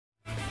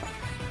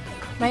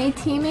My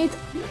teammates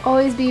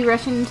always be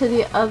rushing into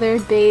the other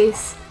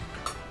base.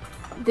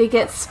 They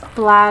get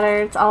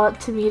splattered. It's all up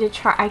to me to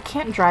try. I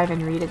can't drive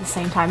and read at the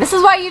same time. This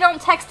is why you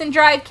don't text and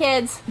drive,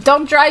 kids.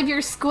 Don't drive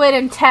your squid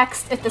and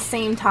text at the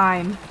same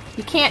time.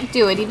 You can't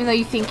do it, even though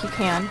you think you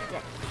can.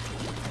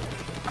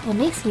 It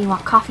makes me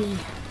want coffee.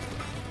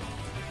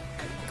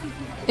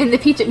 In the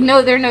Peach,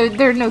 no, there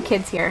are no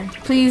kids here.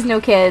 Please, no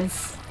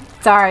kids.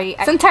 Sorry.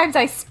 Sometimes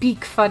I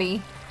speak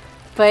funny,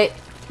 but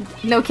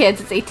no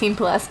kids. It's 18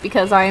 plus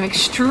because I am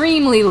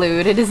extremely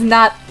lewd. It is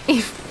not a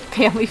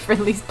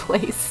family-friendly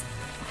place.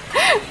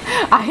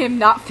 I am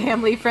not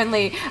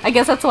family-friendly. I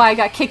guess that's why I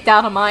got kicked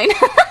out of mine.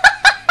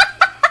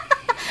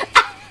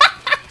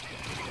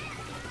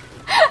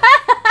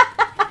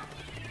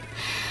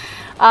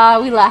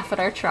 We laugh at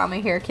our trauma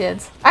here,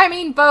 kids. I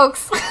mean,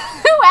 folks.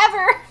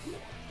 Whoever.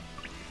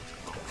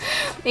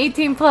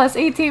 18 plus,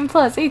 18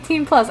 plus,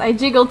 18 plus. I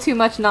jiggle too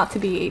much not to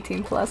be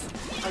 18 plus.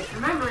 Like,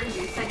 remember,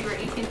 you said you were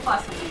 18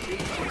 plus when you agreed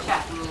to the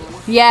chat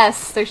rules.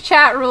 Yes, there's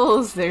chat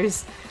rules,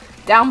 there's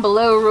down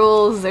below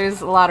rules,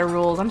 there's a lot of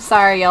rules. I'm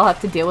sorry y'all have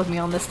to deal with me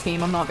on this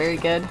team. I'm not very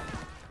good.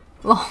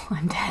 Oh,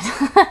 I'm dead.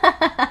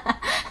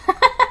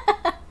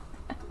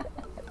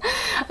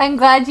 I'm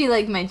glad you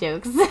like my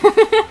jokes.